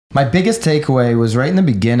My biggest takeaway was right in the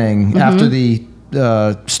beginning, after the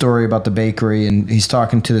story about the bakery, and he's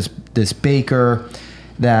talking to this baker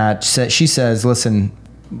that she says, listen,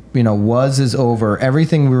 was is over.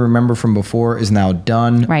 Everything we remember from before is now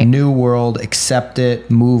done. Right. New world, accept it,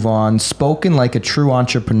 move on. Spoken like a true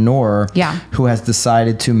entrepreneur who has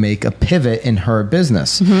decided to make a pivot in her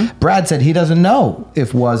business. Brad said he doesn't know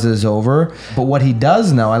if was is over, but what he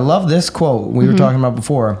does know, I love this quote we were talking about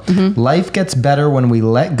before. Life gets better when we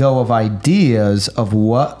let go of ideas of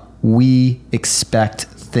what we expect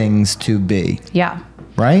things to be. Yeah.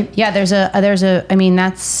 Right? Yeah, I mean,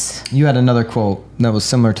 that's... You had another quote that was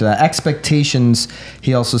similar to that. Expectations,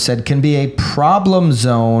 he also said, can be a problem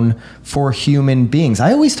zone for human beings.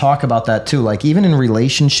 I always talk about that too. Like even in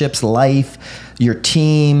relationships, life, your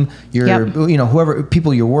team, whoever,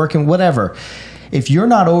 people you're working, whatever. If you're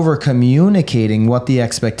not over communicating what the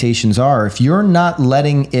expectations are, if you're not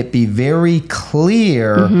letting it be very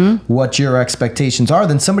clear what your expectations are,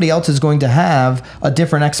 then somebody else is going to have a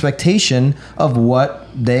different expectation of what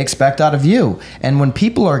they expect out of you. And when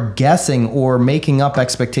people are guessing or making up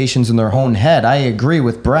expectations in their own head, I agree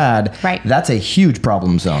with Brad. Right. That's a huge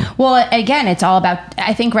problem zone. Well, again, it's all about,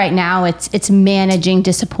 I think right now it's managing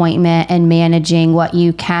disappointment and managing what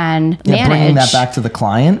you can manage. Bringing that back to the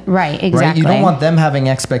client. Right, exactly. Right? You don't want them having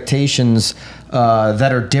expectations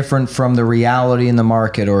that are different from the reality in the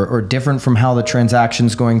market or different from how the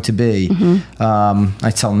transaction's going to be.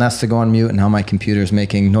 I tell Ness to go on mute and now my computer's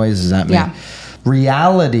making noises at me. Yeah.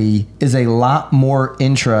 Reality is a lot more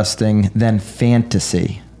interesting than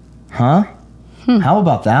fantasy. Huh? How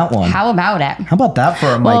about that one? How about it? How about that for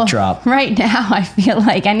a mic drop? Right now, I feel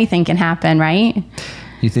like anything can happen, right?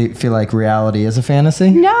 You feel like reality is a fantasy?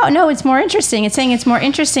 No, it's more interesting. It's saying it's more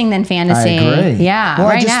interesting than fantasy. I agree. Yeah, well,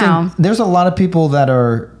 right I just now. think there's a lot of people that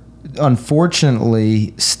are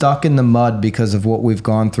unfortunately stuck in the mud because of what we've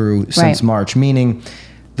gone through since March, meaning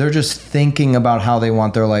they're just thinking about how they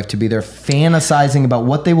want their life to be. They're fantasizing about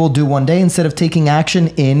what they will do one day instead of taking action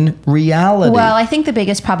in reality. Well, I think the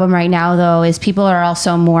biggest problem right now, though, is people are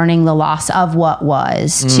also mourning the loss of what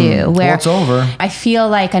was, too. Where it's over. I feel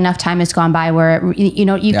like enough time has gone by where,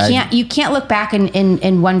 you can't look back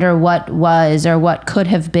and wonder what was or what could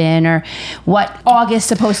have been or what August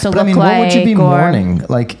supposed to look like. What would you be mourning?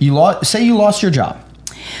 Like, say you lost your job.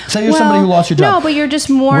 Say you're somebody who lost your job. No, but you're just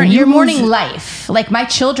you're mourning life. Like my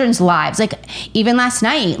children's lives. Like even last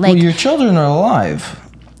night. Like your children are alive.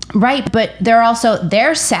 Right, but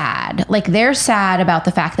they're sad. Like they're sad about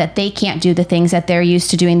the fact that they can't do the things that they're used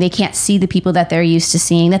to doing. They can't see the people that they're used to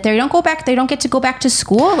seeing. That they don't get to go back to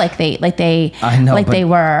school like they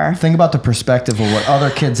were. Think about the perspective of what other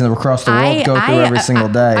kids across the world go through every single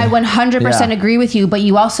day. I 100% agree with you, but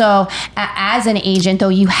you also, as an agent, though,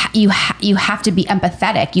 you have to be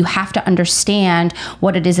empathetic. You have to understand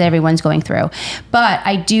what it is that everyone's going through. But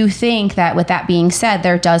I do think that with that being said,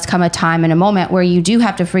 there does come a time and a moment where you do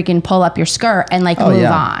have to freaking pull up your skirt and move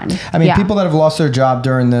on. I mean, people that have lost their job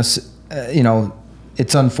during this,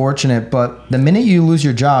 it's unfortunate, but the minute you lose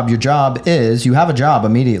your job is you have a job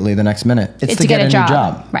immediately the next minute. It's to get a new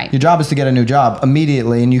job. Right. Your job is to get a new job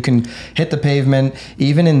immediately, and you can hit the pavement.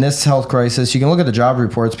 Even in this health crisis, you can look at the job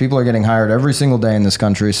reports. People are getting hired every single day in this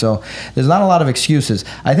country, so there's not a lot of excuses.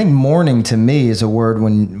 I think mourning to me is a word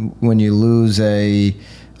when you lose a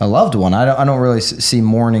loved one. I don't really see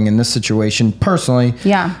mourning in this situation personally.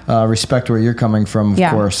 Yeah. Respect where you're coming from, of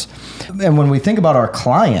course. And when we think about our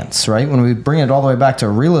clients, right? When we bring it all the way back to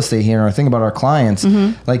real estate here, and I think about our clients,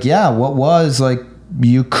 you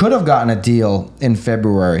could have gotten a deal in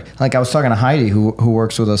February. Like I was talking to Heidi, who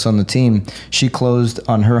works with us on the team. She closed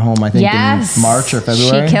on her home, I think, in March or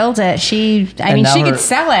February. She killed it. She could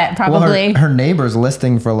sell it probably. Well, her neighbor's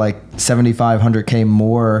listing for like $7,500K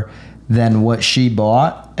more than what she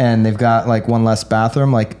bought, and they've got like one less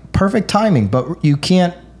bathroom. Like perfect timing, but you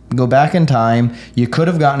can't go back in time. You could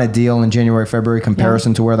have gotten a deal in January, February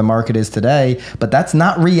comparison to where the market is today, but that's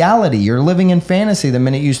not reality. You're living in fantasy the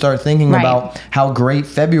minute you start thinking about how great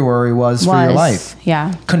February was for your life.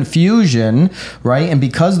 Yeah. Confusion, right? And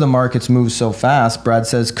because the markets move so fast, Brad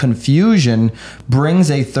says confusion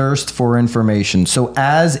brings a thirst for information. So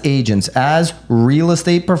as agents, as real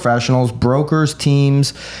estate professionals, brokers,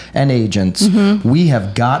 teams, and agents, we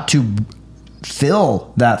have got to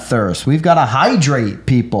fill that thirst. We've got to hydrate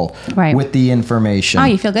people with the information. Oh,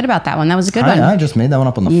 you feel good about that one. That was a good one. I just made that one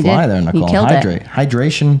up on the fly there, Nicole. You killed Hydrate.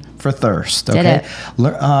 Hydration for thirst. Okay.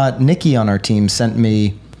 Nikki on our team sent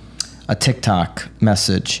me a TikTok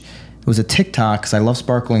message. It was a TikTok because I love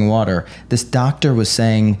sparkling water. This doctor was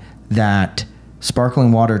saying that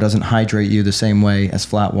sparkling water doesn't hydrate you the same way as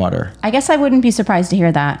flat water. I guess I wouldn't be surprised to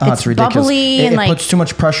hear that. Oh, it's ridiculous. Bubbly and it puts too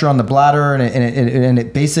much pressure on the bladder, and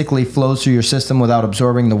it basically flows through your system without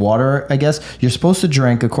absorbing the water, I guess. You're supposed to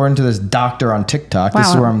drink, according to this doctor on TikTok, this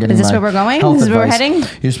is where I'm getting Is this where we're going? This is where we're heading?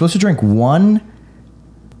 You're supposed to drink 1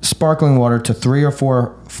 sparkling water to 3 or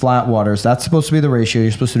 4 flat waters. That's supposed to be the ratio.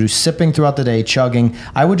 You're supposed to do sipping throughout the day, chugging.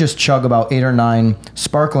 I would just chug about 8 or 9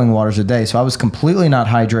 sparkling waters a day. So I was completely not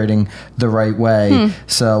hydrating the right way.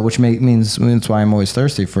 So, which means that's why I'm always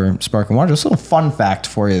thirsty for sparkling water. Just a little fun fact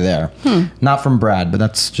for you there. Not from Brad, but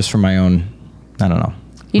that's just from my own, I don't know.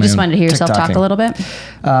 You just wanted to hear yourself talk a little bit?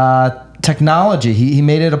 Technology. He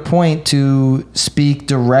made it a point to speak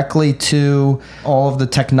directly to all of the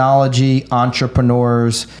technology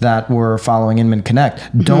entrepreneurs that were following Inman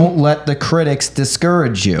Connect. Don't let the critics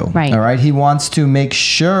discourage you. Right. All right. He wants to make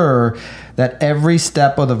sure that every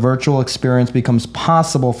step of the virtual experience becomes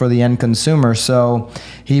possible for the end consumer. So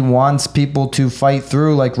he wants people to fight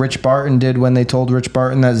through like Rich Barton did when they told Rich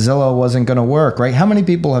Barton that Zillow wasn't going to work, right? How many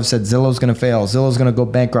people have said Zillow's going to fail? Zillow's going to go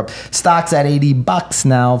bankrupt. Stock's at $80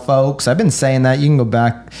 now, folks. I've been saying that. You can go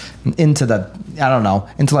back into the, I don't know,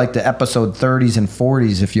 into like the episode 30s and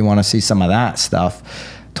 40s if you want to see some of that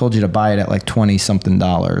stuff. Told you to buy it at like $20-something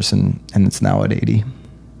and it's now at 80.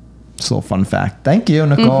 It's a little fun fact. Thank you,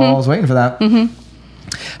 Nicole. I was waiting for that.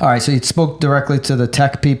 All right, so you spoke directly to the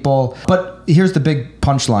tech people, but here's the big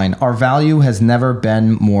punchline. Our value has never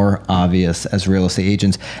been more obvious as real estate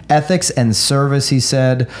agents. Ethics and service, he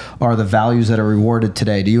said, are the values that are rewarded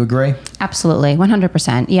today. Do you agree? Absolutely,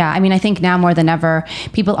 100%. Yeah, I mean, I think now more than ever,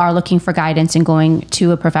 people are looking for guidance and going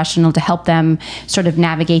to a professional to help them sort of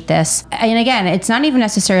navigate this. And again, it's not even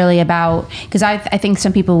necessarily about, because I think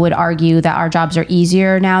some people would argue that our jobs are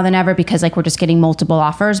easier now than ever because like we're just getting multiple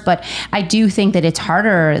offers, but I do think that it's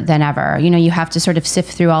harder than ever. You know, you have to sort of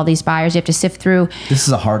sift through all these buyers. You have to sift through. This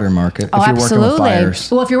is a harder market if you're working with buyers.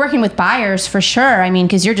 Well, if you're working with buyers, for sure. I mean,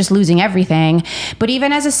 because you're just losing everything. But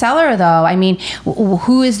even as a seller, though, I mean,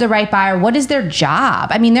 who is the right buyer? What is their job?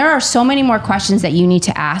 I mean, there are so many more questions that you need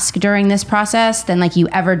to ask during this process than like you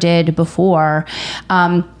ever did before.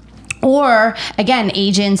 Or again,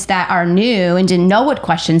 agents that are new and didn't know what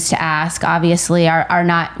questions to ask, obviously are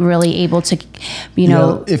not really able to, you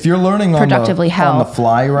know, if you're learning productively on the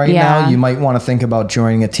fly right now, you might want to think about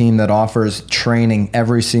joining a team that offers training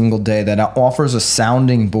every single day, that offers a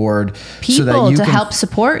sounding board people so that you to can help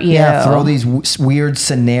support you. Yeah, throw these weird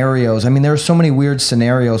scenarios. I mean, there are so many weird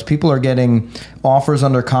scenarios. People are getting offers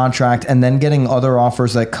under contract and then getting other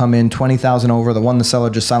offers that come in 20,000 over the one the seller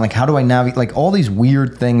just signed. Like, how do I navigate? Like all these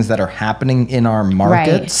weird things that are happening in our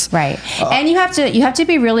markets. Right. And you have to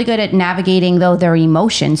be really good at navigating though their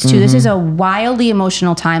emotions too. This is a wildly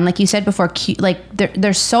emotional time. Like you said before, like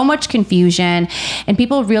there's so much confusion and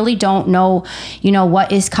people really don't know, you know,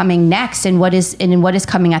 what is coming next and what is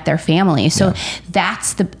coming at their family. So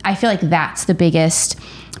I feel like that's the biggest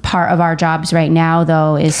part of our jobs right now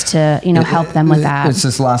though is to, you know, help them with that. It's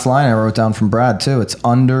this last line I wrote down from Brad too. It's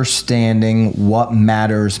understanding what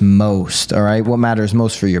matters most. All right. What matters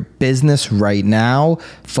most for your business right now,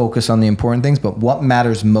 focus on the important things, but what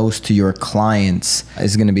matters most to your clients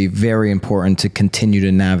is going to be very important to continue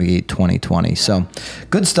to navigate 2020. So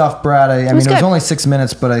good stuff, Brad. I mean, it was only 6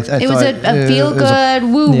 minutes, but I thought it was a feel good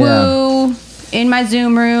woo woo in my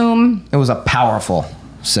Zoom room. It was a powerful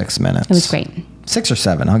 6 minutes. It was great. 6 or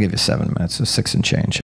 7. I'll give you 7 minutes. So 6 and change.